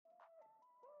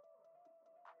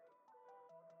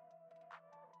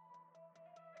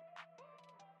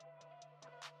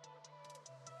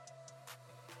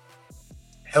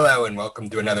Hello and welcome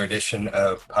to another edition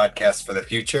of Podcast for the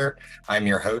Future. I'm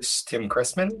your host, Tim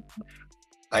Chrisman.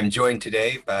 I'm joined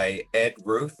today by Ed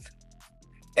Routh.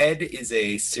 Ed is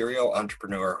a serial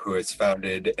entrepreneur who has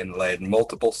founded and led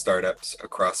multiple startups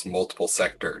across multiple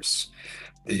sectors,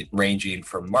 ranging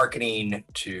from marketing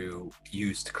to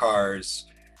used cars.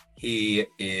 He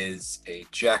is a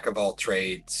jack of all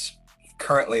trades. He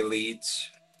currently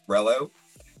leads Rello,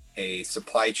 a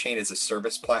supply chain as a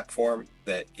service platform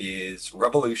that is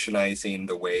revolutionizing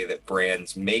the way that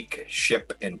brands make,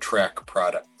 ship, and track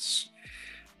products.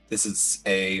 This is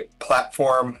a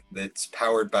platform that's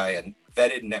powered by a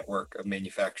vetted network of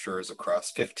manufacturers across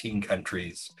 15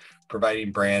 countries,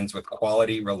 providing brands with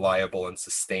quality, reliable, and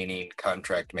sustaining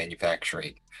contract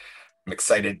manufacturing. I'm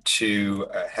excited to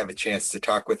have a chance to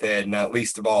talk with Ed, not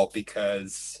least of all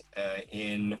because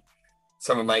in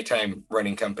some of my time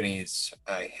running companies,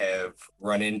 I have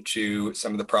run into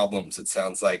some of the problems it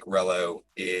sounds like Rello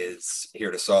is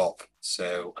here to solve.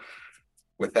 So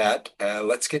with that,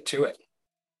 let's get to it.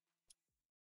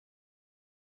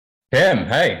 Tim,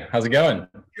 hey, how's it going?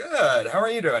 Good. How are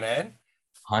you doing, Ed?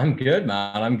 I'm good,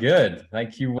 man. I'm good.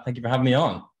 Thank you. Thank you for having me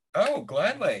on. Oh,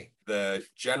 gladly. The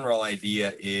general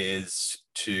idea is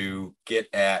to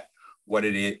get at what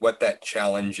it is, what that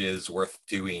challenge is worth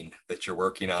doing that you're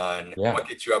working on, Yeah. what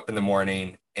gets you up in the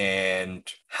morning, and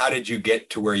how did you get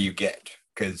to where you get?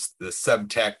 Because the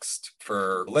subtext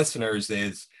for listeners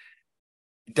is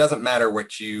it doesn't matter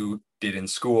what you did in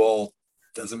school,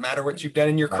 doesn't matter what you've done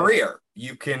in your career.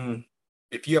 You can,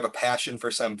 if you have a passion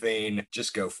for something,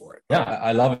 just go for it. Yeah,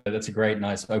 I love it. That's a great,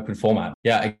 nice, open format.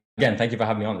 Yeah. Again, thank you for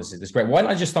having me on. This is great. Why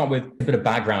don't I just start with a bit of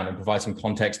background and provide some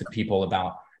context to people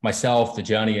about myself, the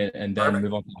journey, and then Perfect.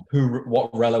 move on to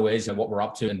what Rello is and what we're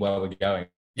up to and where we're going.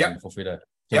 Yeah. Feel free to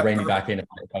rein me back in if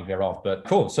I veer off. But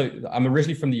cool. So I'm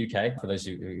originally from the UK, for those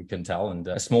who can tell, and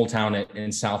a small town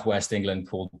in southwest England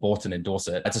called Bourton in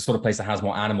Dorset. It's a sort of place that has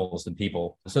more animals than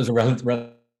people. So it's a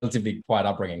relatively quiet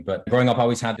upbringing. But growing up, I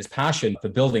always had this passion for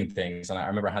building things. And I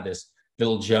remember I had this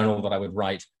little journal that I would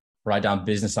write down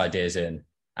business ideas in.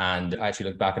 And I actually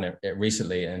looked back on it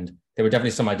recently, and there were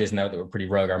definitely some ideas in there that were pretty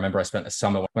rogue. I remember I spent a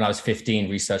summer when I was 15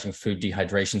 researching food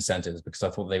dehydration centers because I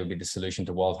thought they would be the solution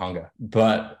to world hunger.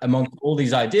 But among all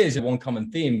these ideas, one common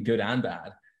theme, good and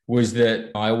bad, was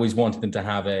that I always wanted them to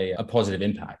have a positive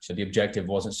impact. So the objective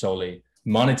wasn't solely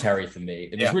monetary for me.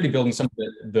 It was really building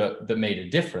something that made a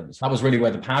difference. That was really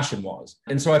where the passion was.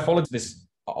 And so I followed this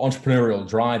entrepreneurial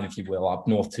drive, if you will, up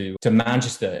north to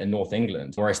Manchester in North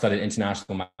England, where I studied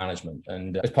international management.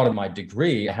 And as part of my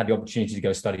degree, I had the opportunity to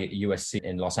go study at USC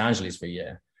in Los Angeles for a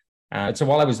year. And so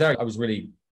while I was there, I was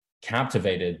really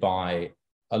captivated by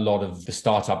a lot of the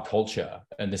startup culture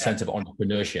and the sense of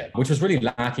entrepreneurship, which was really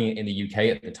lacking in the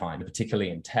UK at the time,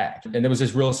 particularly in tech. And there was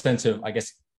this real sense of, I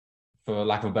guess, for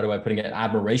lack of a better way of putting it,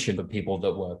 admiration for people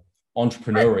that were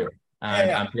entrepreneurial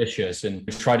and ambitious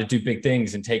and try to do big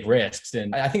things and take risks.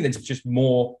 And I think that's just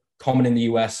more common in the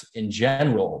US in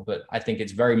general, but I think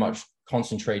it's very much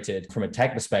concentrated from a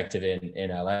tech perspective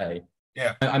in LA.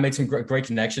 Yeah. I made some great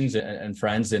connections and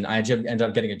friends, and I ended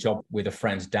up getting a job with a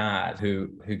friend's dad who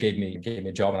gave me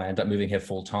a job, and I ended up moving here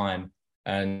full time,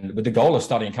 and with the goal of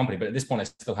starting a company. But at this point, I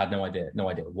still had no idea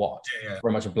what.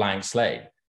 Very much a blank slate.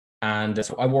 And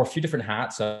so I wore a few different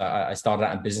hats. I started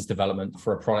out in business development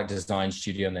for a product design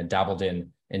studio, and then dabbled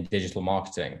in digital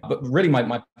marketing. But really,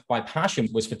 my passion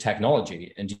was for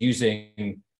technology and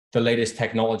using the latest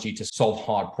technology to solve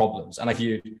hard problems. And I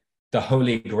view the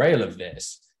holy grail of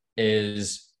this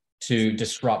is to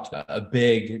disrupt a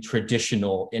big,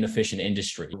 traditional, inefficient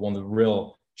industry, one of the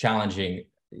real challenging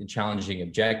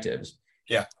objectives.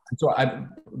 Yeah. So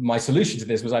my solution to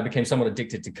this was I became somewhat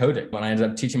addicted to coding, and I ended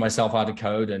up teaching myself how to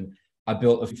code, and I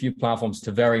built a few platforms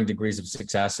to varying degrees of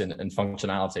success and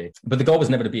functionality. But the goal was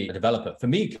never to be a developer. For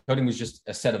me, coding was just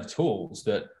a set of tools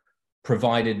that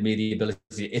provided me the ability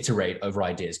to iterate over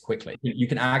ideas quickly. You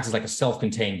can act as like a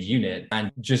self-contained unit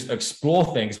and just explore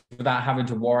things without having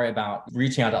to worry about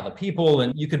reaching out to other people.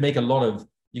 And you could make a lot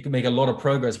of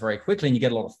progress very quickly, and you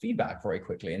get a lot of feedback very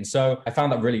quickly. And so I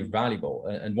found that really valuable.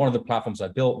 And one of the platforms I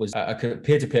built was a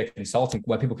peer-to-peer consulting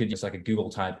where people could use like a Google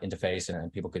type interface,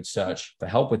 and people could search for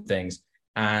help with things.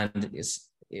 And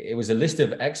it was a list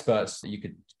of experts that you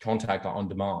could contact on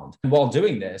demand. And while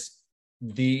doing this,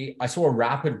 I saw a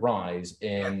rapid rise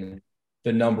in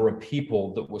the number of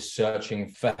people that were searching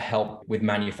for help with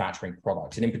manufacturing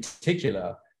products, and in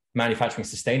particular, manufacturing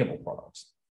sustainable products.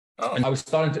 And I was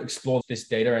starting to explore this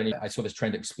data, and I saw this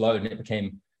trend explode, and it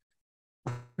became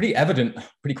pretty evident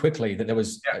pretty quickly that there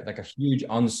was like a huge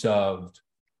unserved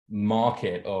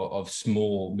market of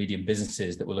small, medium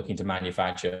businesses that were looking to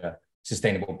manufacture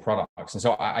sustainable products. And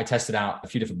so I tested out a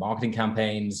few different marketing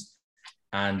campaigns.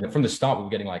 And from the start, we were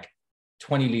getting like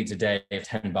 20 leads a day of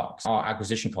 $10. Our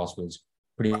acquisition cost was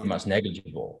pretty much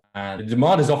negligible. And the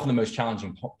demand is often the most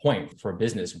challenging point for a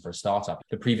business and for a startup.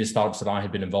 The previous startups that I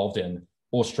had been involved in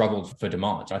all struggled for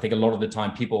demand. I think a lot of the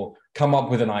time people come up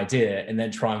with an idea and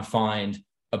then try and find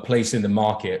a place in the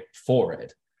market for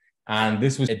it. And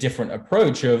this was a different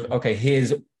approach of, okay,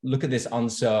 look at this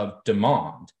unserved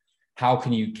demand. How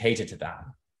can you cater to that?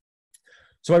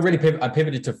 So I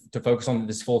pivoted to focus on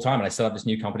this full time, and I set up this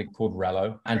new company called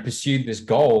Rello and pursued this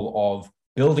goal of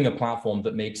building a platform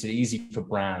that makes it easy for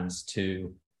brands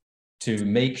to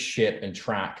make, ship, and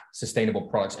track sustainable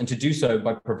products, and to do so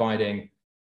by providing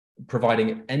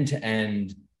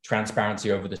end-to-end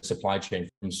transparency over the supply chain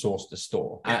from source to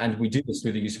store. And we do this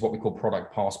through the use of what we call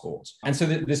product passports. And so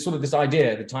this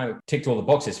idea at the time ticked all the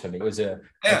boxes for me. It was a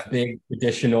big,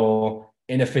 traditional,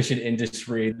 inefficient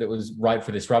industry that was ripe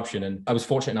for disruption. And I was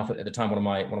fortunate enough at the time, one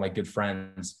of my good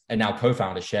friends and now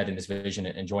co-founders shared in this vision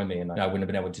and joined me, and I wouldn't have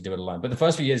been able to do it alone. But the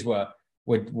first few years were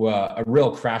a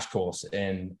real crash course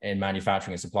in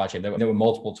manufacturing and supply chain. There were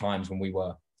multiple times when we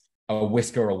were a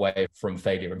whisker away from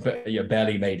failure, but you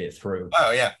barely made it through.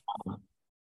 Oh yeah.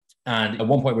 And at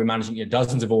one point we were managing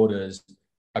dozens of orders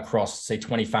across, say,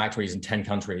 20 factories in 10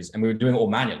 countries, and we were doing it all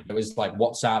manually. It was like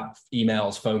WhatsApp,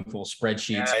 emails, phone calls,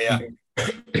 spreadsheets.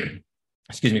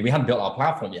 Excuse me, we hadn't built our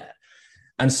platform yet.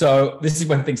 And so this is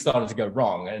when things started to go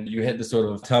wrong, and you hit the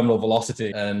sort of terminal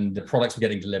velocity, and the products were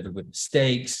getting delivered with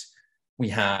mistakes. We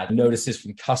had notices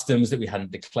from customs that we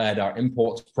hadn't declared our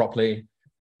imports properly.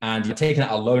 And you're taking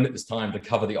out a loan at this time to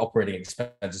cover the operating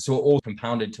expenses. So it all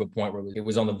compounded to a point where it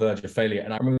was on the verge of failure.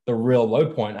 And I remember the real low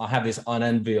point, I had this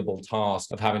unenviable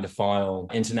task of having to file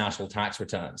international tax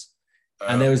returns.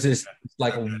 And there was this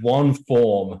like one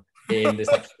form in this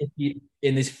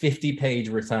 50-page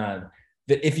return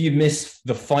that if you miss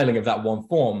the filing of that one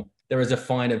form, there is a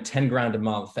fine of 10 grand a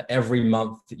month for every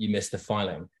month that you miss the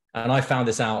filing. And I found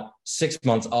this out 6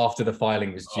 months after the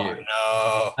filing was due.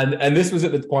 Oh, no. And this was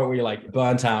at the point where you're like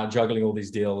burnt out, juggling all these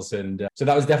deals. And so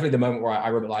that was definitely the moment where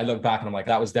I look back and I'm like,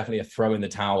 that was definitely a throw in the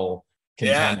towel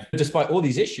contender. Yeah. Despite all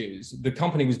these issues, the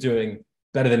company was doing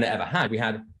better than it ever had. We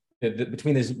had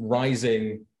between this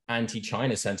rising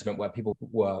anti-China sentiment where people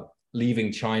were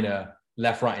leaving China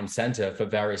left, right, and center for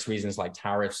various reasons like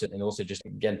tariffs and also just,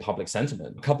 again, public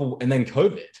sentiment. And then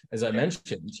COVID, as I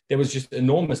mentioned, there was just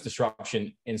enormous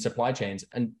disruption in supply chains.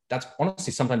 And that's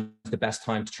honestly sometimes the best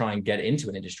time to try and get into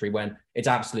an industry when it's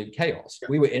absolute chaos.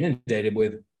 We were inundated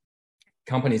with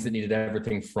companies that needed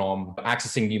everything from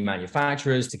accessing new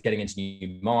manufacturers to getting into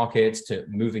new markets to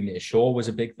moving near shore was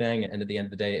a big thing. And at the end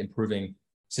of the day, improving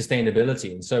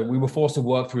sustainability. And so we were forced to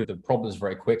work through the problems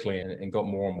very quickly and got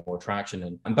more and more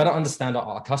traction and better understand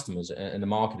our customers and the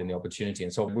market and the opportunity.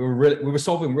 And so we were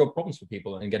solving real problems for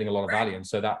people and getting a lot of value. And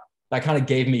so that kind of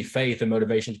gave me faith and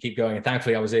motivation to keep going. And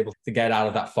thankfully, I was able to get out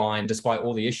of that fine. Despite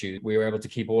all the issues, we were able to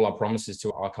keep all our promises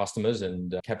to our customers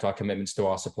and kept our commitments to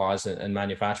our suppliers and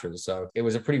manufacturers. So it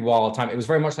was a pretty wild time. It was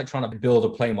very much like trying to build a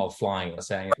plane while flying,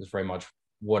 saying it was very much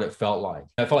what it felt like.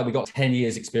 I felt like we got 10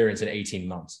 years experience in 18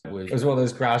 months. It was one of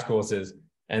those crash courses.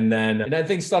 And then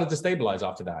things started to stabilize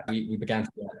after that. We began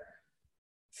to get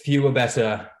fewer,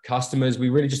 better customers. We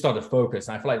really just started to focus.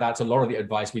 And I feel like that's a lot of the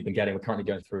advice we've been getting. We're currently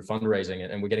going through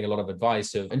fundraising and we're getting a lot of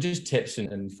advice and just tips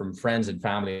and from friends and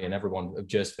family and everyone of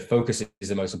just focus is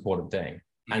the most important thing.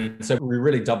 And so we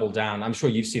really doubled down. I'm sure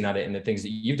you've seen that in the things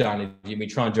that you've done. We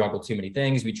try and juggle too many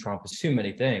things. We try and pursue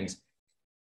many things.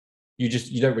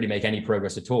 You don't really make any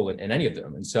progress at all in any of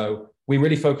them. And so we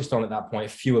really focused on at that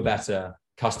point, fewer, better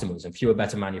customers and fewer,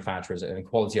 better manufacturers and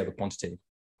quality over quantity.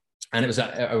 And it was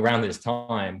around this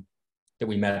time that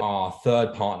we met our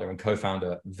third partner and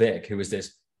co-founder, Vic, who was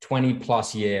this 20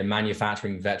 plus year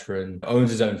manufacturing veteran, owns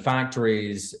his own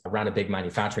factories, ran a big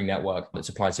manufacturing network that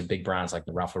supplies to big brands like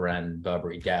the Ralph Lauren,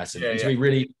 Burberry, Guess. And so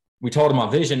we told him our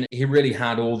vision. He really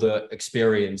had all the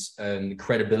experience and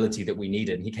credibility that we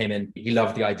needed. And he came in, he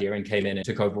loved the idea and came in and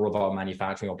took over all of our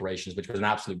manufacturing operations, which was an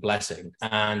absolute blessing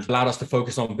and allowed us to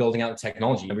focus on building out the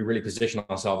technology. And we really positioned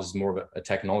ourselves as more of a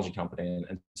technology company.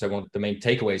 And so one of the main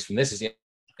takeaways from this is, it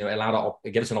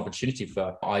gave us an opportunity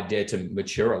for our idea to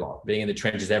mature a lot. Being in the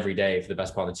trenches every day for the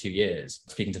best part of 2 years,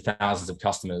 speaking to thousands of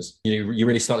customers, you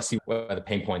really start to see where the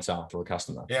pain points are for a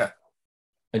customer. Yeah.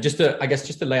 And just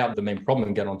to lay out the main problem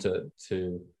and get on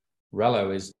to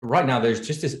Rello is right now there's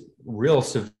just this real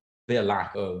severe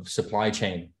lack of supply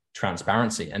chain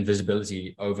transparency and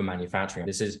visibility over manufacturing.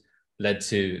 This has led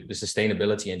to the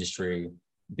sustainability industry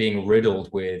being riddled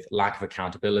with lack of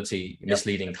accountability,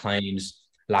 misleading claims,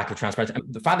 lack of transparency. And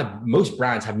the fact that most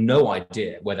brands have no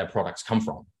idea where their products come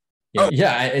from.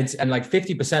 And like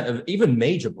 50% of even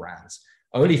major brands,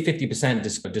 only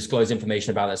 50% disclose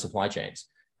information about their supply chains.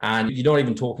 And you're not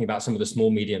even talking about some of the small,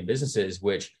 medium businesses,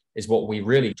 which is what we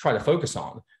really try to focus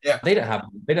on. Yeah. They don't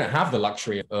have the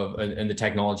luxury of and the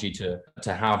technology to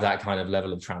have that kind of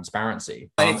level of transparency.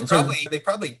 And they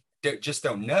probably just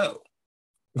don't know.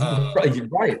 Right.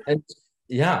 And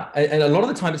a lot of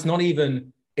the time it's not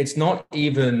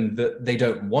even that they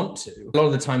don't want to. A lot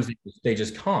of the times they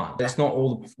just can't. It's not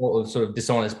all the fault of sort of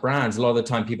dishonest brands. A lot of the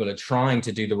time people are trying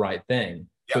to do the right thing.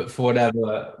 But for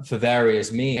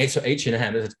various means. So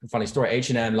H&M, there's a funny story.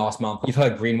 H&M last month, you've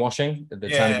heard greenwashing, the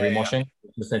term greenwashing,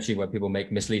 essentially where people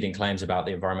make misleading claims about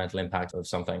the environmental impact of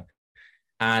something.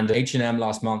 And H&M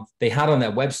last month, they had on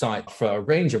their website for a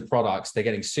range of products, they're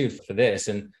getting sued for this.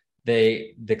 And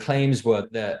the claims were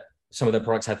that some of their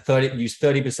products had used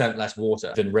 30% less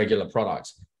water than regular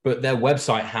products. But their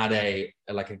website had a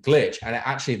glitch. And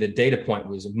actually the data point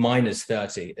was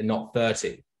 -30 and not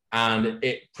 30. And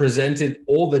it presented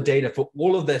all the data for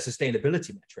all of their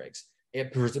sustainability metrics.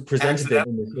 It presented them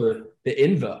in the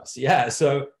inverse. Yeah,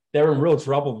 so they're in real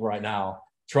trouble right now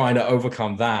trying to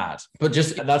overcome that. But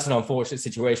that's an unfortunate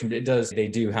situation. But they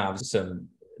do have some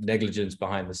negligence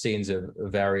behind the scenes of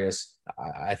various.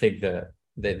 I think that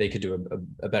they could do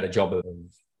a better job of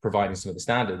providing some of the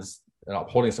standards and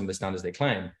upholding some of the standards they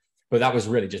claim. But that was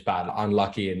really just bad,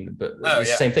 unlucky, but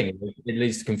it's the same thing. It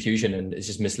leads to confusion and it's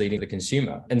just misleading the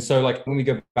consumer. And so like when we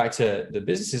go back to the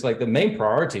businesses, like the main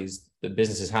priorities that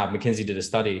businesses have, McKinsey did a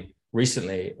study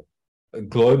recently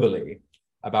globally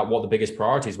about what the biggest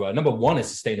priorities were. Number one is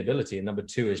sustainability and number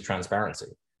two is transparency.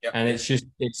 Yep. And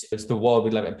it's the world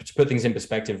we live in. To put things in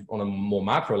perspective on a more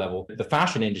macro level, the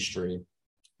fashion industry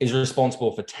is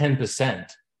responsible for 10%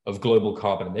 of global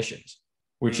carbon emissions,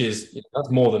 which is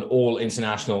that's more than all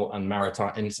international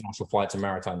flights and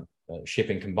maritime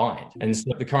shipping combined. And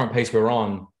so at the current pace we're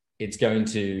on, it's going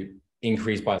to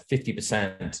increase by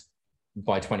 50%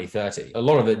 by 2030. A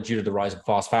lot of it due to the rise of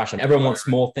fast fashion. Everyone wants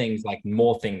more things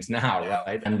now,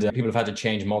 right? And people have had to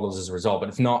change models as a result. But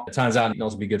it turns out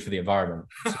not to be good for the environment.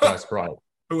 Surprise, surprise.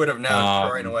 Who would have known?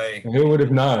 Throwing away. Who would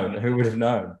have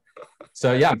known?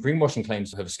 So yeah, greenwashing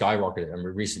claims have skyrocketed in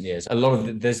recent years. A lot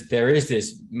of there is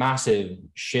this massive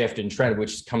shift in trend,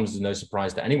 which comes as no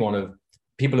surprise to anyone, of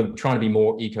people are trying to be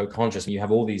more eco-conscious. And you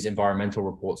have all these environmental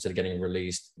reports that are getting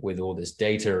released with all this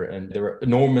data, and there are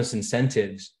enormous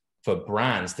incentives for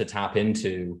brands to tap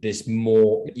into this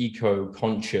more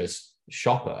eco-conscious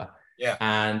shopper. Yeah.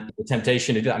 And the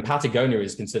temptation to do that. And Patagonia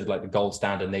is considered like the gold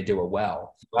standard, and they do it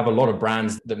well. We have a lot of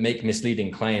brands that make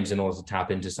misleading claims in order to tap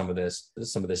into some of this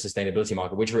sustainability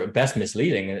market, which are at best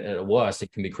misleading, and at worst,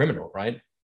 it can be criminal, right?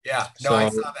 Yeah. No, I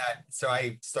saw that. So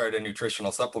I started a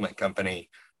nutritional supplement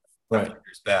company a few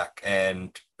years back,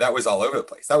 and that was all over the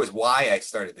place. That was why I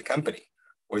started the company,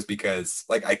 was because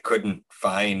like I couldn't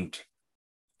find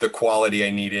the quality I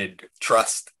needed,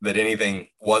 trust that anything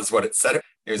was what it said.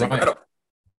 It was incredible.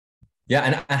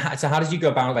 Yeah, and so how did you go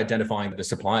about identifying the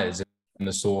suppliers and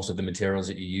the source of the materials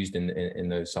that you used in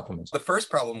those supplements? The first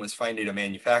problem was finding a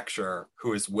manufacturer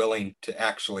who is willing to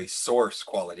actually source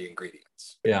quality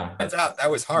ingredients. Yeah. Turns out that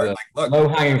was hard.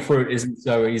 Low-hanging fruit isn't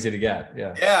so easy to get.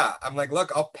 Yeah. Yeah. I'm like,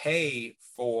 look, I'll pay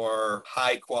for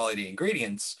high quality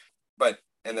ingredients,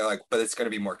 and they're like, but it's going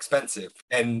to be more expensive.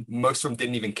 And most of them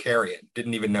didn't even carry it,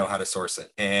 didn't even know how to source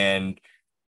it. And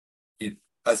it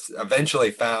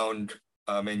eventually found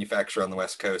a manufacturer on the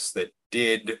West Coast that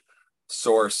did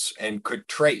source and could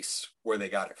trace where they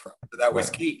got it from. So that was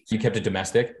key. You kept it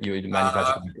domestic? You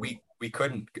manufactured? We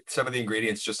couldn't. Some of the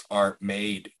ingredients just aren't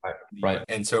made. Right.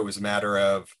 And so it was a matter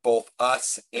of both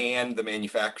us and the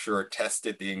manufacturer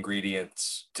tested the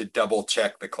ingredients to double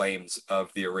check the claims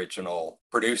of the original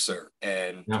producer.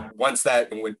 And once that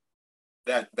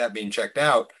being checked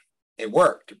out, it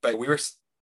worked. But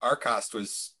our cost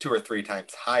was 2 or 3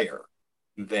 times higher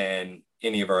than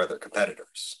any of our other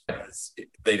competitors, because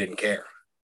they didn't care.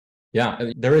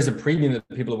 Yeah, there is a premium that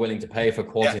people are willing to pay for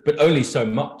quality, but only so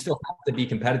much. Still have to be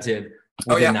competitive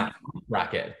within that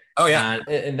bracket. Oh yeah,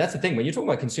 and that's the thing. When you're talking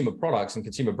about consumer products and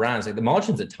consumer brands, like the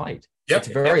margins are tight. It's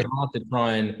very hard to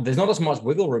try and. There's not as much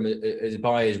wiggle room as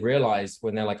buyers realize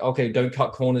when they're like, okay, don't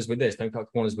cut corners with this, don't cut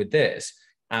corners with this,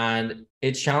 and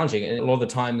it's challenging. And a lot of the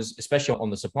times, especially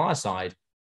on the supplier side,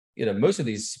 most of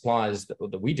these suppliers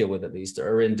that we deal with, at least,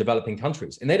 are in developing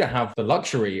countries, and they don't have the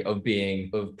luxury of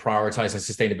prioritizing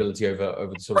sustainability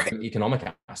over the sort of economic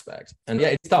aspect. And yeah,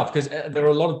 it's tough because there are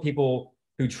a lot of people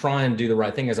who try and do the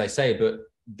right thing, as I say, but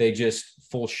they just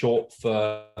fall short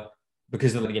for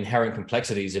because of the inherent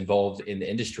complexities involved in the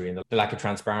industry and the lack of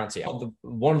transparency.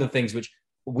 One of the things which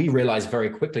we realized very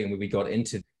quickly when we got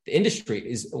into the industry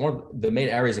is one of the main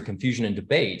areas of confusion and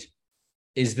debate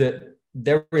is that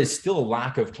there is still a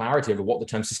lack of clarity over what the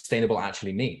term sustainable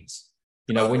actually means.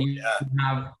 When you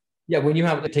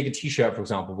have take a t-shirt, for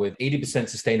example, with 80%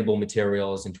 sustainable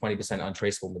materials and 20%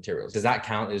 untraceable materials, does that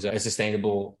count as a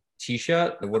sustainable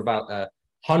t-shirt? And what about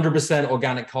 100%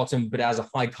 organic cotton, but it has a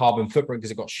high carbon footprint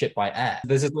because it got shipped by air?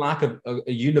 There's this lack of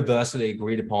a universally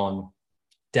agreed upon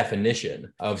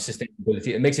definition of sustainability.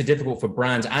 It makes it difficult for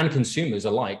brands and consumers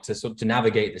alike to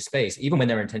navigate the space, even when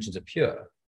their intentions are pure.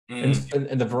 And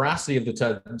the veracity of the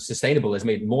term sustainable is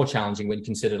made more challenging when you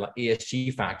consider like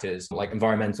ESG factors, like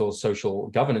environmental, social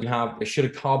governance. Should a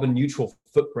carbon neutral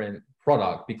footprint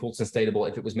product be called sustainable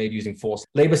if it was made using forced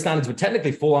labor standards would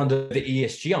technically fall under the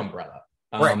ESG umbrella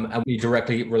and be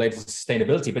directly related to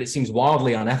sustainability, but it seems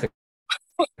wildly unethical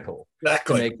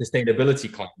to make sustainability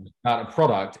claims about a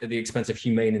product at the expense of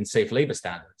humane and safe labor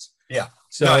standards. Yeah.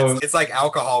 So it's like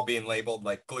alcohol being labeled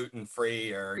like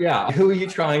gluten-free or who are you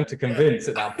trying to convince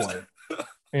at that point?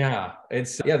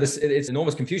 It's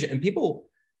enormous confusion, and people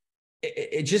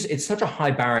it's such a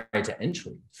high barrier to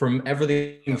entry from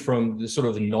everything from the sort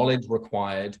of knowledge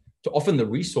required to often the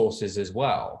resources as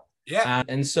well.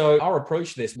 And so our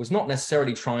approach to this was not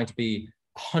necessarily trying to be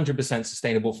 100%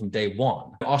 sustainable from day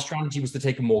one. Our strategy was to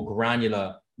take a more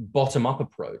granular bottom-up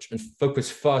approach and focus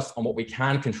first on what we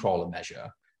can control and measure,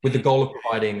 with the goal of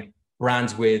providing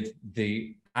brands with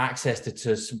the access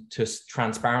to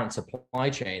transparent supply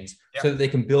chains so that they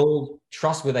can build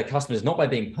trust with their customers, not by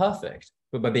being perfect,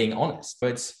 but by being honest.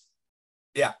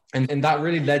 And that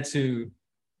really led to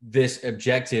this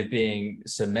objective being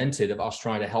cemented of us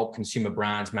trying to help consumer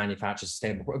brands manufacture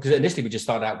sustainable products. Because initially we just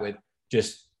started out with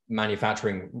just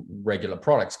manufacturing regular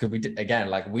products, because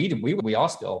we are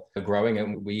still growing,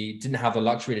 and we didn't have the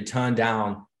luxury to turn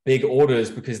down big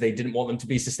orders because they didn't want them to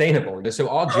be sustainable. So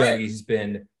our journey has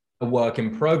been a work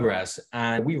in progress,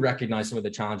 and we recognize some of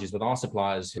the challenges with our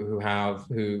suppliers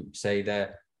who say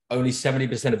that only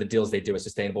 70% of the deals they do are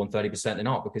sustainable and 30% are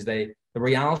not, because the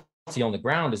reality on the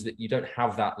ground is that you don't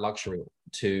have that luxury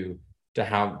to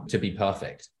be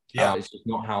perfect. It's just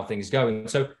not how things go. And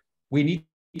so we need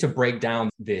to break down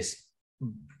this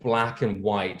black and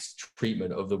white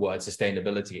treatment of the word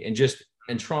sustainability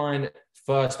and try and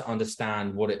first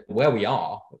understand where we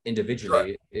are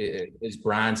individually as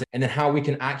brands, and then how we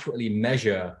can accurately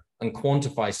measure and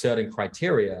quantify certain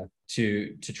criteria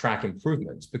to track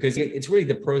improvements, because it's really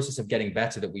the process of getting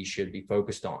better that we should be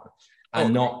focused on,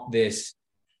 and not this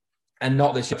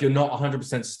if you're not 100%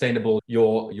 sustainable,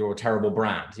 you're a terrible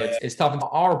brand. It's tough.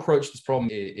 Our approach to this problem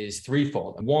is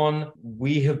threefold. One,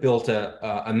 we have built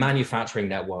a manufacturing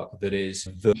network that is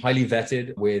highly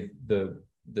vetted with the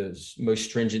most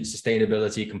stringent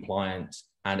sustainability, compliance,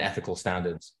 and ethical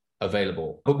standards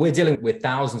available. But we're dealing with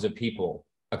thousands of people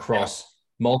across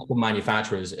multiple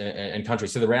manufacturers and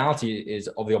countries. So the reality is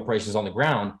of the operations on the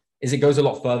ground is it goes a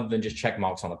lot further than just check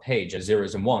marks on a page,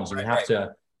 zeros and ones. We have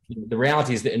to. The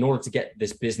reality is that in order to get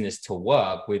this business to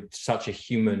work with such a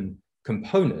human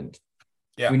component,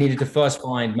 we needed to first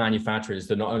find manufacturers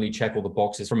that not only check all the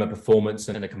boxes from a performance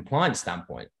and a compliance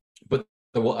standpoint, but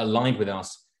that were aligned with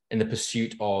us in the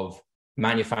pursuit of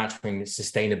manufacturing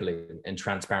sustainably and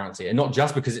transparency. And not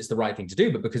just because it's the right thing to do,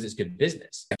 but because it's good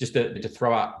business. Just to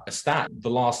throw out a stat, the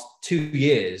last 2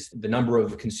 years, the number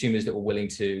of consumers that were willing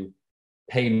to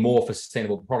pay more for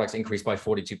sustainable products increased by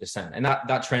 42%. And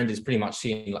that trend is pretty much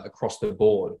seen like across the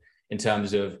board in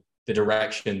terms of the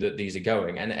direction that these are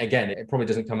going. And again, it probably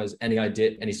doesn't come as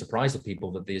any surprise to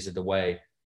people that these are the way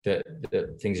that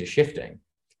things are shifting.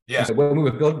 So when we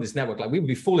were building this network, we would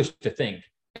be foolish to think,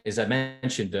 as I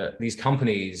mentioned, that these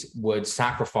companies would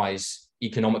sacrifice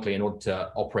economically in order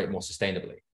to operate more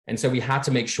sustainably. And so we had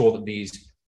to make sure that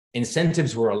these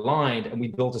incentives were aligned, and we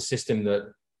built a system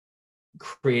that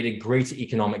created greater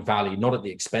economic value, not at the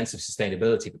expense of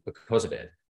sustainability, but because of it.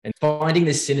 And finding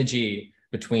this synergy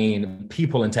between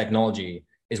people and technology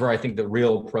is where I think the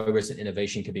real progress and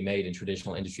innovation can be made in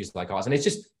traditional industries like ours. And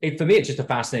for me, it's just a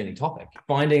fascinating topic.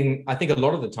 I think a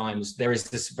lot of the times there is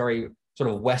this very sort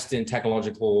of Western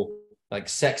technological, like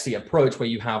sexy approach where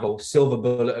you have a silver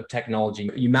bullet of technology.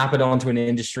 You map it onto an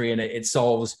industry and it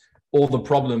solves all the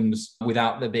problems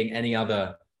without there being any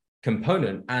other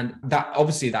component. And that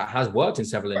obviously that has worked in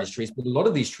several industries, but a lot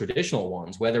of these traditional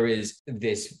ones where there is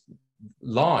this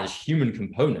large human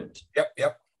component.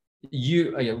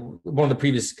 One of the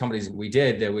previous companies we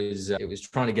did, it was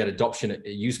trying to get adoption at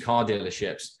used car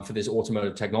dealerships for this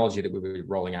automotive technology that we were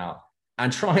rolling out,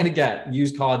 and trying to get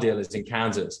used car dealers in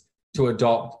Kansas to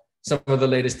adopt some of the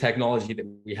latest technology that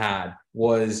we had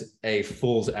was a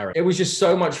fool's errand. It was just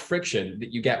so much friction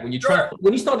that you get when you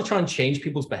when you start to try and change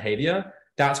people's behavior.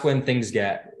 That's when things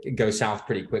go south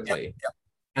pretty quickly. Yep.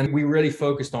 And we really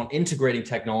focused on integrating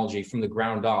technology from the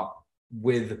ground up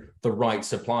with the right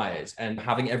suppliers and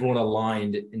having everyone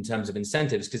aligned in terms of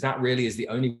incentives, because that really is the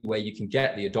only way you can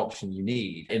get the adoption you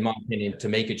need, in my opinion, to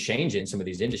make a change in some of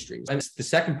these industries. And the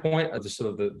second point of the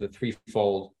sort of the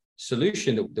threefold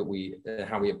solution that we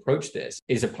how we approach this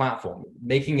is a platform,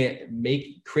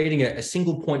 creating a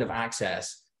single point of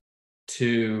access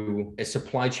to a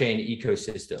supply chain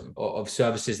ecosystem of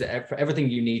services that for everything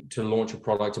you need to launch a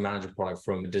product, to manage a product,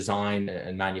 from design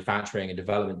and manufacturing and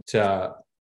development to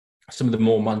some of the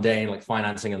more mundane like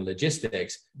financing and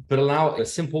logistics, but allow a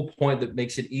simple point that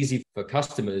makes it easy for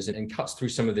customers and cuts through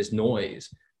some of this noise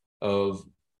of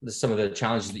some of the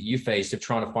challenges that you face of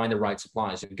trying to find the right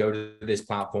suppliers, and go to this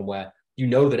platform where you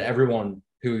know that everyone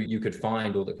who you could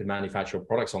find or that could manufacture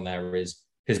products on there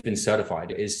has been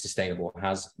certified, is sustainable,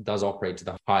 does operate to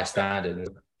the highest standard. And,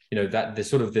 you know, that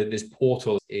this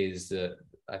portal is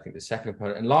I think the second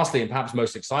component. And lastly, and perhaps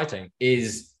most exciting,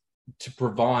 is to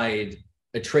provide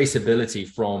a traceability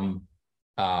from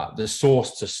the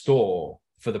source to store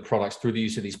for the products through the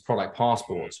use of these product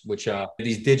passports, which are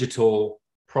these digital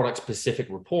product specific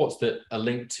reports that are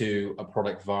linked to a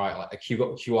product via like a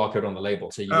QR code on the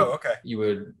label. So you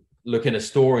would look in a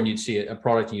store and you'd see a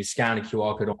product and you scan a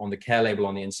QR code on the care label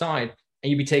on the inside, and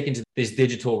you'd be taken to this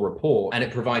digital report, and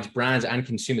it provides brands and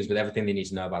consumers with everything they need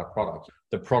to know about a product: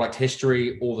 the product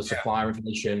history, all the supplier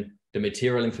information, the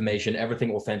material information,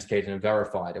 everything authenticated and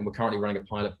verified. And we're currently running a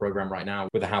pilot program right now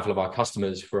with a handful of our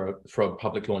customers for a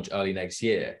public launch early next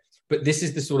year. But this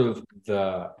is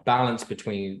the balance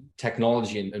between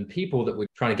technology and people that we're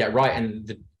trying to get right.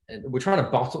 And we're trying to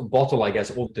bottle, I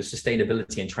guess, all the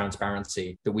sustainability and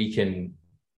transparency that we can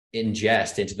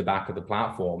ingest into the back of the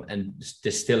platform and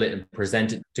distill it and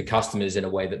present it to customers in a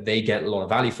way that they get a lot of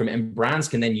value from it. And brands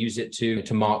can then use it to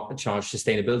charge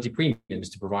sustainability premiums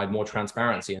to provide more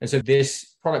transparency. And so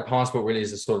this product passport really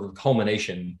is a sort of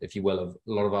culmination, if you will, of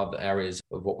a lot of other areas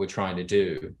of what we're trying to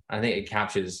do. I think it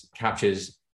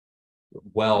captures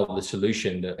well the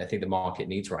solution that I think the market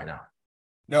needs right now.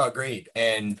 No, agreed.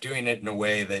 And doing it in a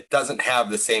way that doesn't have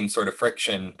the same sort of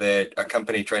friction that a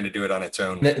company trying to do it on its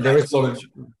own. There is a lot of,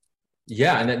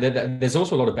 and there's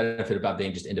also a lot of benefit about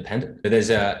being just independent. There's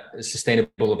a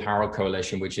Sustainable Apparel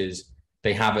Coalition, which is,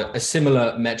 they have a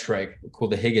similar metric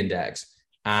called the Higg Index.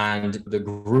 And the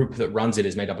group that runs it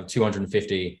is made up of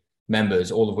 250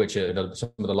 members, all of which are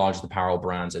some of the largest apparel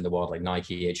brands in the world, like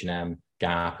Nike, H&M,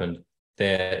 Gap, and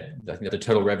I think the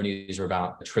total revenues are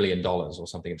about $1 trillion or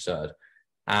something absurd.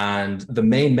 And the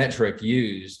main metric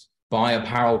used by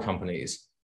apparel companies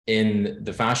in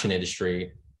the fashion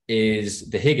industry is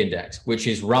the Higg Index, which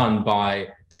is run by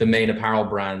the main apparel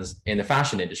brands in the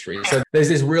fashion industry. So there's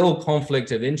this real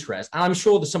conflict of interest. And I'm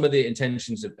sure that some of the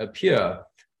intentions are pure,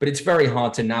 but it's very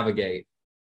hard to navigate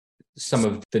some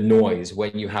of the noise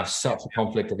when you have such a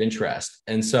conflict of interest.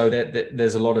 And so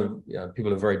there's a lot of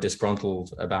people are very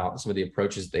disgruntled about some of the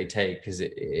approaches they take, because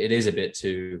it is a bit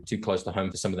too close to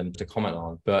home for some of them to comment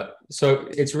on. But so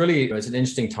it's an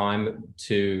interesting time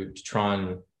to try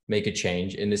and make a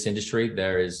change in this industry.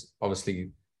 There is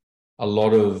obviously a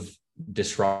lot of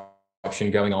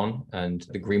disruption going on, and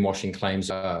the greenwashing claims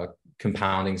are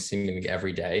compounding seemingly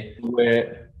every day.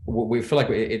 We feel like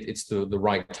it's the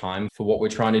right time for what we're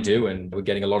trying to do, and we're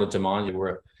getting a lot of demand.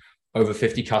 We're over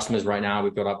 50 customers right now.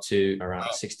 We've got up to around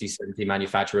 60, 70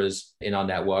 manufacturers in our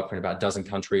network in about a dozen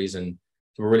countries. And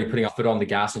so we're really putting our foot on the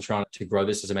gas and trying to grow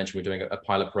this. As I mentioned, we're doing a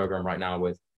pilot program right now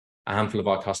with a handful of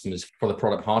our customers for the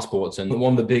product passports. And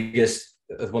one of the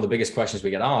biggest questions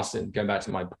we get asked, and going back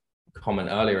to my comment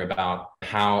earlier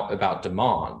about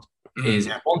demand, is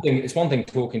one thing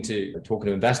talking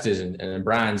to investors and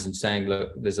brands and saying,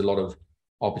 look, there's a lot of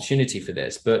opportunity for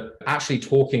this, but actually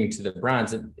talking to the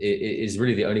brands is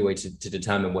really the only way to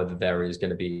determine whether there is going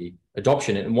to be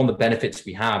adoption. And one of the benefits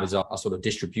we have is our sort of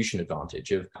distribution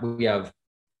advantage of, we have,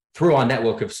 through our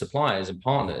network of suppliers and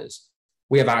partners,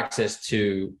 we have access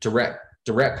to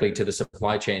directly to the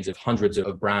supply chains of hundreds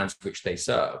of brands which they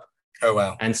serve. Oh,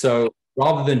 wow. And so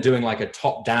rather than doing like a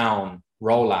top-down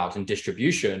rollout and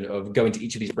distribution of going to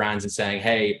each of these brands and saying,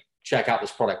 hey, check out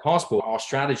this product passport, our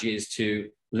strategy is to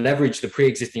leverage the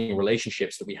pre-existing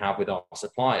relationships that we have with our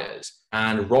suppliers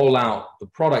and roll out the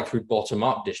product through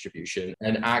bottom-up distribution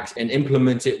and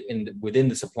implement it within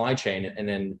the supply chain, and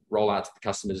then roll out to the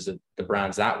customers and the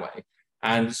brands that way.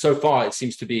 And so far, it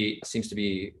seems to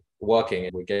be working,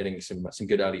 and we're getting some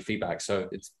good early feedback. So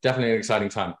it's definitely an exciting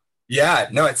time. Yeah,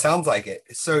 no, it sounds like it.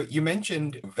 So you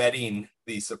mentioned vetting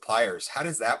these suppliers. How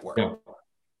does that work? Yeah.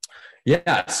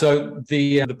 Yeah, so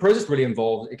the process really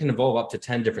involves, it can involve up to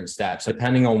 10 different steps,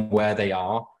 depending on where they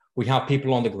are. We have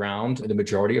people on the ground in the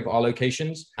majority of our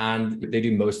locations, and they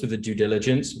do most of the due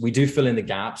diligence. We do fill in the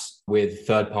gaps with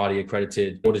third-party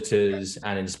accredited auditors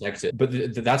and inspectors.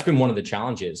 But that's been one of the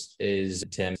challenges is,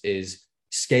 Tim, is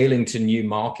scaling to new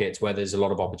markets where there's a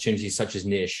lot of opportunities, such as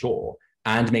near shore,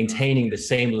 and maintaining the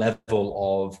same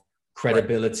level of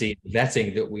credibility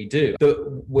vetting that we do. But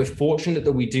we're fortunate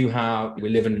that we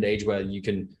live in an age where you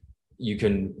can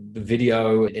the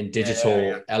video and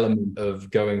digital element of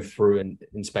going through and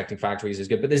inspecting factories is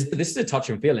good. But this is a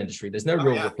touch and feel industry. There's no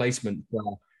real replacement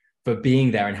for being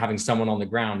there and having someone on the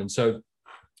ground. And so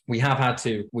we have had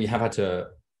to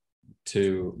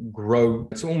grow.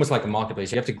 It's almost like a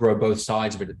marketplace. You have to grow both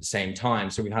sides of it at the same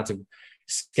time. So we've had to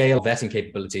scale vetting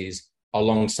capabilities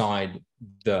alongside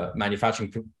the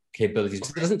manufacturing capabilities.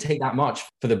 It doesn't take that much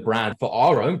for the brand, for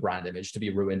our own brand image to be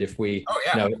ruined if we,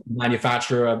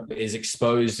 manufacturer is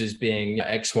exposed as being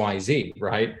XYZ,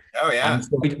 right? Oh yeah.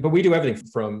 But we do everything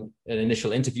from an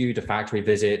initial interview to factory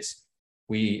visits.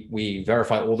 We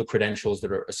verify all the credentials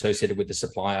that are associated with the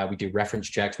supplier. We do reference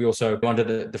checks. We also, under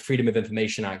the Freedom of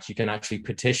Information Act, you can actually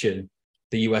petition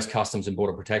the US Customs and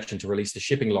Border Protection to release the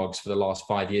shipping logs for the last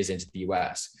 5 years into the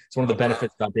US. It's one of the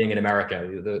benefits about being in America.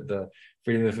 The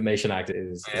Freedom of Information Act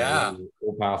is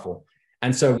all powerful.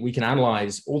 And so we can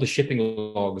analyze all the shipping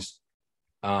logs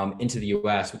into the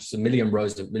US, which is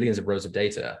millions of rows of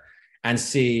data, and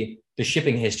see the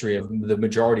shipping history of the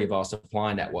majority of our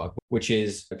supply network, which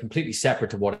is completely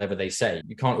separate to whatever they say.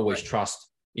 You can't always trust,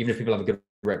 even if people have a good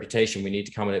reputation, we need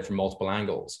to come at it from multiple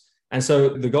angles. And so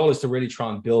the goal is to really try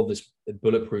and build this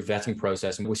bulletproof vetting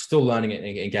process. And we're still learning it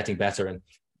and getting better. And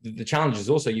the challenge is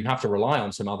also you have to rely on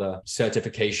some other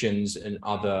certifications and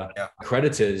other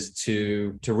accreditors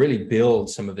to really build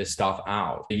some of this stuff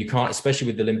out. You can't, especially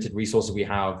with the limited resources we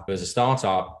have as a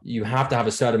startup, you have to have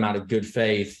a certain amount of good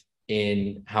faith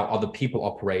in how other people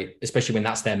operate, especially when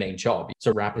that's their main job.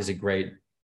 So RAP is a great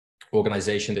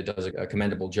organization that does a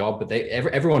commendable job, but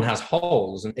everyone has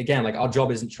holes. And again, like our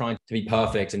job isn't trying to be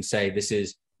perfect and say this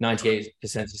is 98%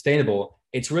 sustainable.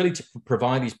 It's really to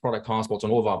provide these product passports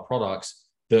on all of our products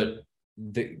that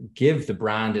give the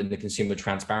brand and the consumer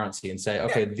transparency and say,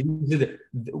 okay,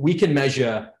 we can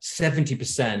measure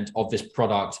 70% of this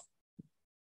product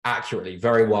accurately,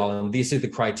 very well. And these are the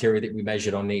criteria that we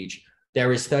measured on each.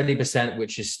 There is 30%,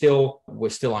 which is we're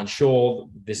still unsure.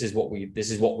 This is what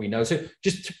we know. So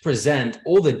just to present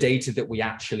all the data that we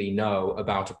actually know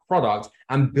about a product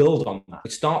and build on that.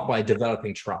 Start by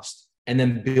developing trust and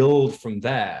then build from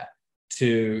there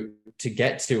to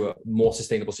get to a more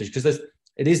sustainable solution. Because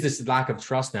it is this lack of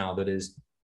trust now that is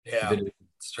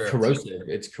corrosive.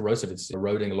 It's corrosive. It's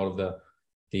eroding a lot of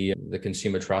the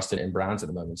consumer trust in brands at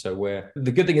the moment. So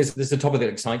the good thing is this is a topic that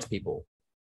excites people.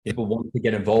 People want to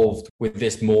get involved with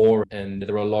this more, and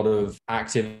there are a lot of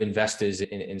active investors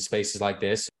in spaces like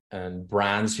this and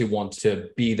brands who want to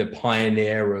be the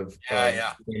pioneer of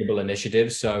sustainable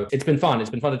initiatives. So it's been fun. It's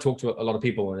been fun to talk to a lot of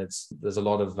people, and there's a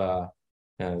lot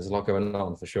going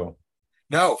on for sure.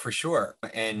 No, for sure.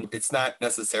 And it's not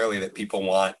necessarily that people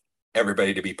want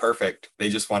everybody to be perfect. They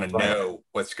just want to know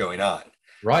what's going on.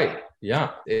 Right.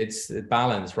 Yeah. It's a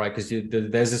balance, right? Because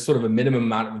there's this sort of a minimum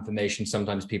amount of information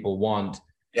sometimes people want.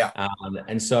 Yeah.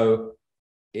 And so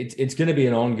it's going to be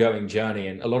an ongoing journey.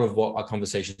 And a lot of what our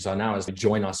conversations are now is to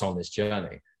join us on this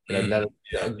journey.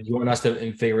 Join us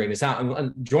in figuring this out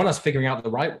and join us figuring out the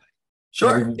right way.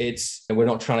 Sure. We're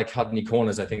not trying to cut any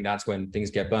corners. I think that's when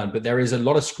things get burned. But there is a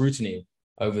lot of scrutiny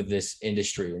over this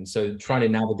industry. And so trying to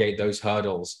navigate those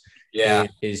hurdles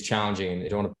is challenging. And you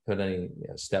don't want to put any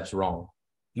steps wrong.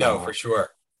 No, for sure.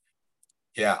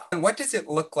 Yeah. And what does it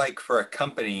look like for a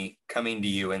company coming to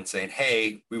you and saying,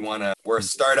 hey, we're a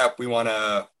startup, we want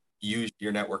to use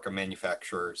your network of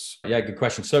manufacturers? Yeah, good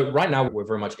question. So right now we're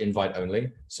very much invite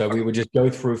only. So we would just go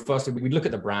through first, we look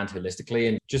at the brand holistically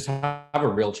and just have a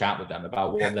real chat with them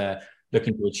about what they're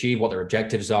looking to achieve, what their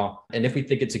objectives are. And if we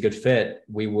think it's a good fit,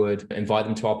 we would invite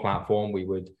them to our platform. We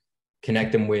would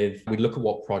connect them we'd look at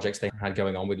what projects they had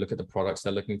going on. We'd look at the products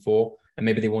they're looking for. And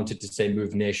maybe they wanted to say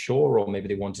move near shore, or maybe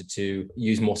they wanted to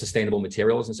use more sustainable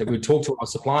materials. And so we would talk to our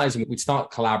suppliers and we'd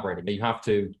start collaborating.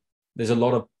 There's a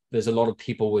lot of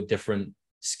people with different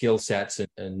skill sets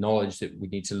and knowledge that we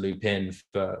need to loop in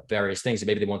for various things. And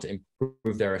maybe they want to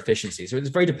improve their efficiency. So it's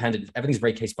very dependent. Everything's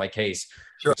very case by case.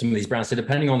 Sure. Some of these brands. So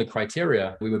depending on the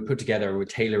criteria, we would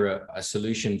tailor a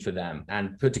solution for them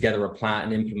and put together a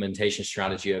plan, an implementation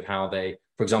strategy of how they,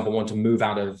 for example, want to move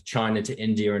out of China to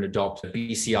India and adopt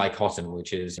BCI cotton,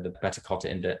 which is the better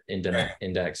cotton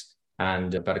index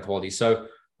and better quality. So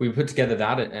we put together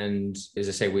that, and as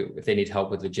I say, if they need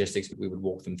help with logistics, we would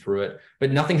walk them through it.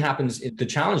 But nothing happens. The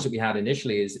challenge that we had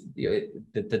initially is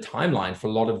the timeline for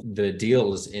a lot of the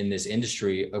deals in this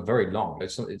industry are very long.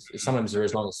 It's sometimes they're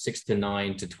as long as 6 to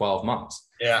 9 to 12 months.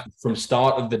 Yeah. From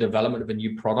start of the development of a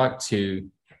new product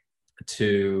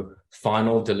to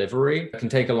final delivery, it can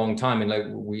take a long time. And like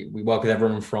we work with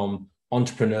everyone from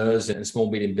entrepreneurs and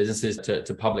small medium businesses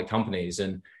to public companies,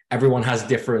 and everyone has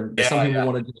different. Some people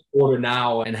want to just order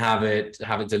now and have it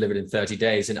delivered in 30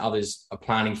 days, and others are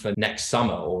planning for next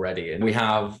summer already. And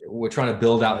we're trying to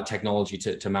build out the technology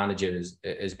to manage it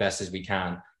as best as we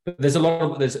can. But there's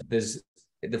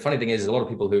the funny thing is a lot of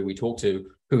people who we talk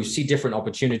to who see different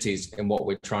opportunities in what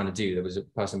we're trying to do. There was a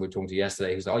person we were talking to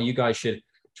yesterday who's like, oh, you guys should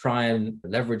try and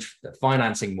leverage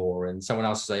financing more, and someone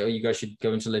else say, oh, you guys should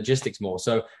go into logistics more.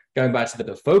 So going back to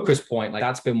the focus point, like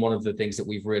that's been one of the things that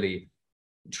we've really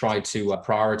tried to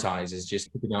prioritize, is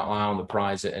just keeping our eye on the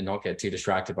prize and not get too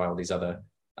distracted by all these other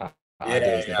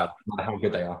ideas, no matter how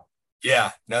good they are.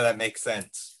 Yeah, no, that makes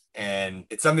sense. And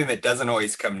it's something that doesn't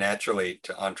always come naturally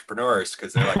to entrepreneurs,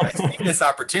 because they're like, I see this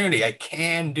opportunity, I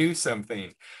can do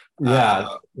something. Yeah,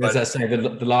 as I say,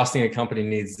 the last thing a company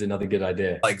needs is another good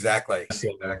idea. Exactly. So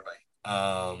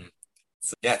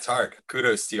yeah, it's hard.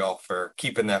 Kudos to y'all for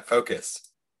keeping that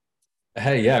focus.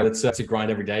 Hey, yeah, it's a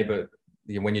grind every day, but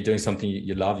when you're doing something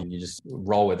you love, you just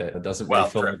roll with it. It doesn't really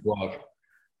feel like work.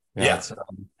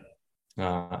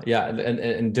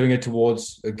 And doing it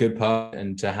towards a good purpose,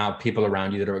 and to have people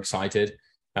around you that are excited,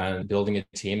 and building a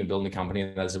team and building a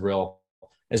company, there's a real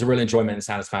enjoyment and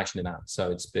satisfaction in that.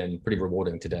 So it's been pretty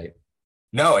rewarding to date.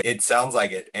 No, it sounds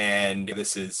like it. And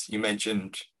you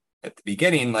mentioned at the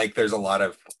beginning, like there's a lot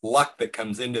of luck that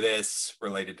comes into this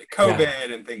related to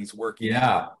COVID and things working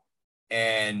out.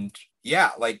 And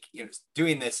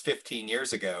doing this 15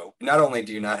 years ago, not only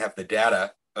do you not have the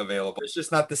data available, it's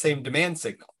just not the same demand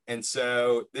signal. And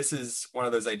so this is one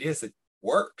of those ideas that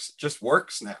just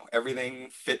works now. Everything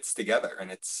fits together,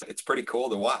 and it's pretty cool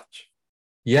to watch.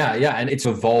 Yeah. And it's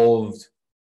evolved.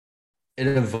 It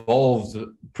evolved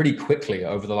pretty quickly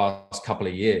over the last couple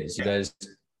of years. There's,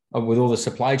 with all the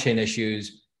supply chain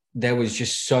issues, there was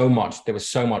so much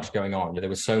going on. There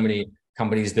were so many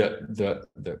companies that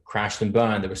crashed and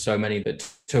burned. There were so many that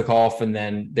took off, and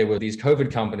then there were these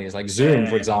COVID companies like Zoom,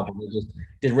 for example, that just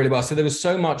did really well. So there was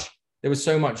so much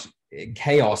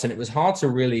chaos, and it was hard to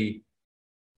really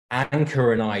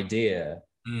anchor an idea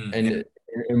in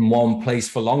one place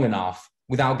for long enough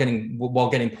while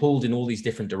getting pulled in all these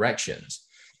different directions.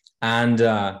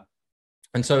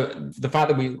 And so the fact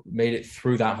that we made it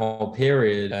through that whole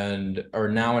period and are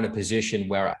now in a position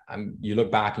where you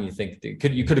look back and you think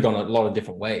you could have gone a lot of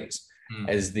different ways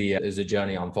as the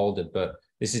journey unfolded, but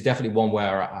this is definitely one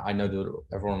where I know that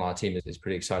everyone on our team is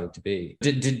pretty excited to be.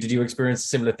 Did you experience a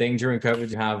similar thing during COVID?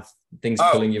 Did you have things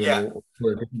pulling you in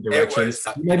different directions?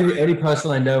 You're the only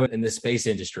person I know in the space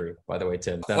industry, by the way,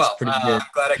 Tim. That's pretty good. I'm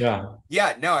glad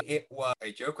it was.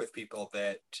 I joke with people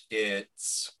that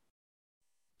it's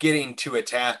getting too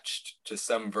attached to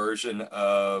some version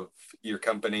of your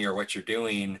company or what you're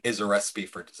doing is a recipe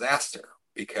for disaster,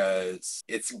 because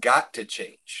it's got to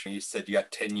change. You said you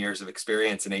got 10 years of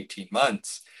experience in 18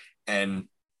 months, and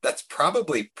that's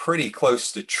probably pretty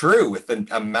close to true with the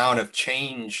amount of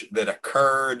change that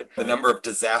occurred, the number of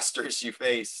disasters you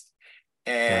faced.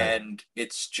 And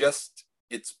it's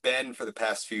been for the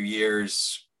past few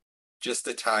years, just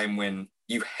a time when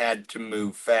you had to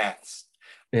move fast.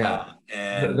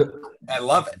 And I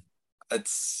love it.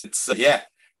 It's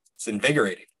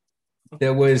invigorating.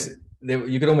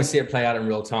 You could almost see it play out in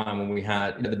real time when we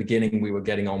had, at the beginning, we were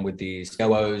getting on with these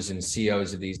COOs and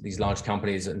CEOs of these large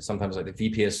companies, and sometimes like the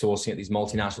VP of sourcing at these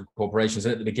multinational corporations.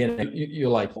 And at the beginning,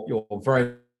 you're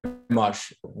very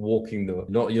much you're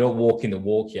not walking the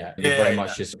walk yet. You're very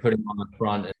much just putting on the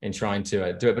front and trying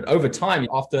to do it. But over time,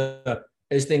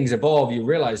 as things evolve, you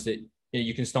realize that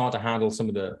you can start to handle some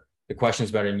of the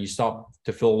questions better, and you start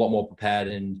to feel a lot more prepared,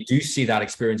 and you do see that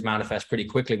experience manifest pretty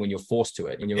quickly when you're forced to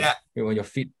it. When your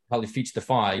feet to the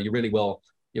fire, you really will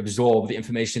absorb the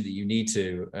information that you need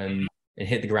to and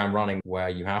hit the ground running where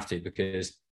you have to,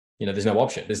 because there's no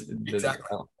option.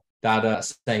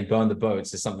 That saying "burn the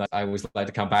boats" is something that I always like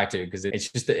to come back to, because it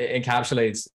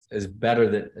encapsulates as better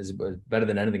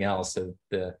than anything else. So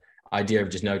idea of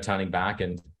just no turning back.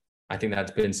 And I think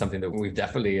that's been something that we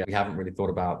haven't really thought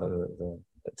about the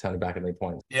turning back at any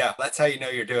point. Yeah, that's how you know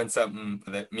you're doing something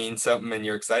that means something and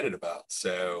you're excited about.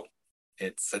 So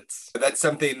that's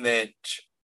something that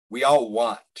we all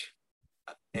want.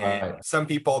 And Right. some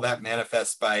people that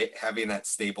manifests by having that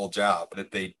stable job,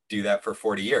 that they do that for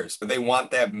 40 years, but they want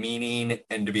that meaning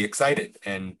and to be excited.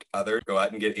 And others go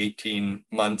out and get 18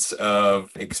 months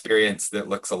of experience that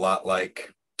looks a lot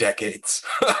like decades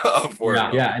of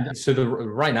work. Yeah. And so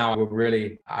right now,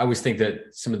 I always think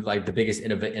that some of the biggest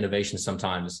innovations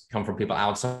sometimes come from people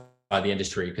outside the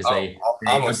industry because they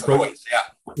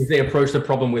approach the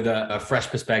problem with a fresh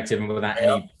perspective and without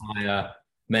any prior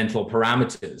mental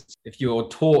parameters. If you're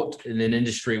taught in an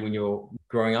industry when you're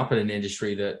growing up in an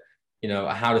industry that,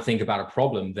 how to think about a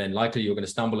problem, then likely you're going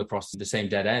to stumble across the same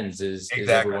dead ends as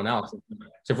everyone else.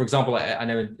 So for example, I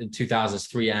know in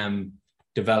 2000s, 3M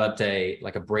developed a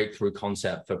breakthrough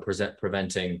concept for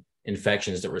preventing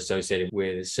infections that were associated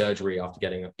with surgery after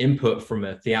getting input from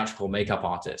a theatrical makeup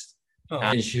artist.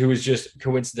 And who was just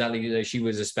coincidentally, she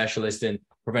was a specialist in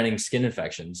preventing skin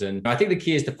infections. And I think the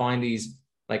key is to find these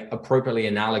appropriately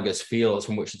analogous fields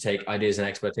from which to take ideas and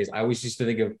expertise. I always used to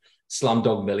think of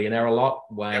Slumdog Millionaire a lot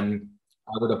when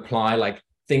I would apply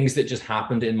things that just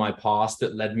happened in my past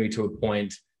that led me to a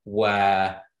point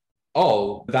where,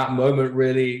 that moment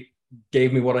really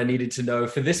gave me what I needed to know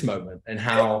for this moment, and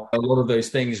how a lot of those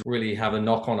things really have a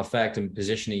knock-on effect and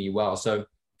positioning you well. So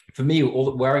for me,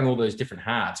 wearing all those different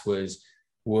hats was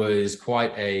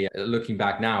quite looking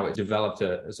back now, it developed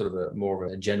a sort of a more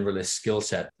of a generalist skill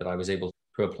set that I was able to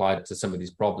apply to some of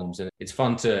these problems. And it's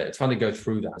fun to go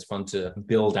through that. It's fun to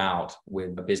build out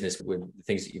with a business with the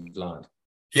things that you've learned.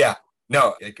 Yeah,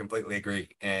 no, I completely agree.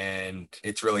 And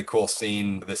it's really cool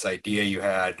seeing this idea you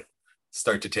had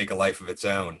start to take a life of its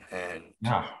own. And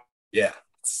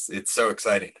it's so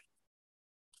exciting.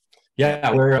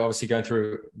 Yeah, we're obviously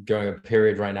going a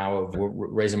period right now of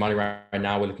raising money right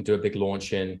now. We're looking to do a big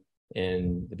launch in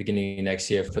the beginning of next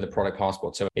year for the product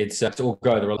passport. So it's all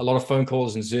go. There are a lot of phone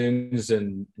calls and Zooms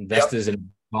and investors and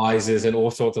advisors and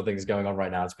all sorts of things going on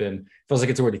right now. Feels like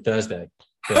it's already Thursday.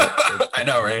 I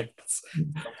know, right?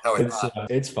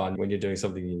 It's fun when you're doing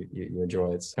something you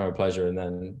enjoy. It's kind of a pleasure, and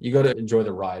then you got to enjoy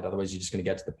the ride. Otherwise, you're just going to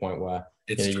get to the point where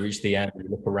you reach the end, you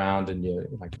look around, and you're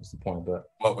like, "What's the point?" But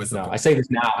what was the point? I say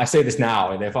this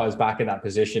now, and if I was back in that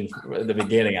position at the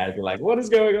beginning, I'd be like, "What is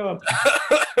going on?"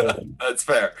 That's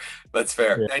fair.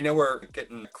 Yeah. I know we're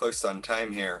getting close on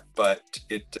time here, but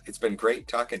it's been great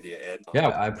talking to you, Ed. Yeah,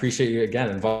 I appreciate you again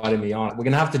inviting me on. We're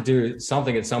gonna have to do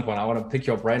something at some point. I want to pick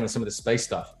your brain on some of the space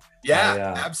stuff.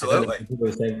 Yeah, absolutely. I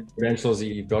the same credentials that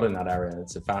you've got in that area.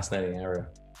 It's a fascinating area.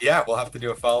 Yeah, we'll have to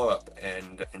do a follow-up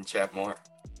and chat more.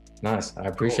 Nice. I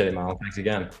appreciate it, man. Thanks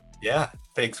again. Yeah,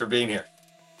 thanks for being here.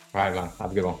 All right, man.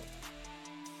 Have a good one.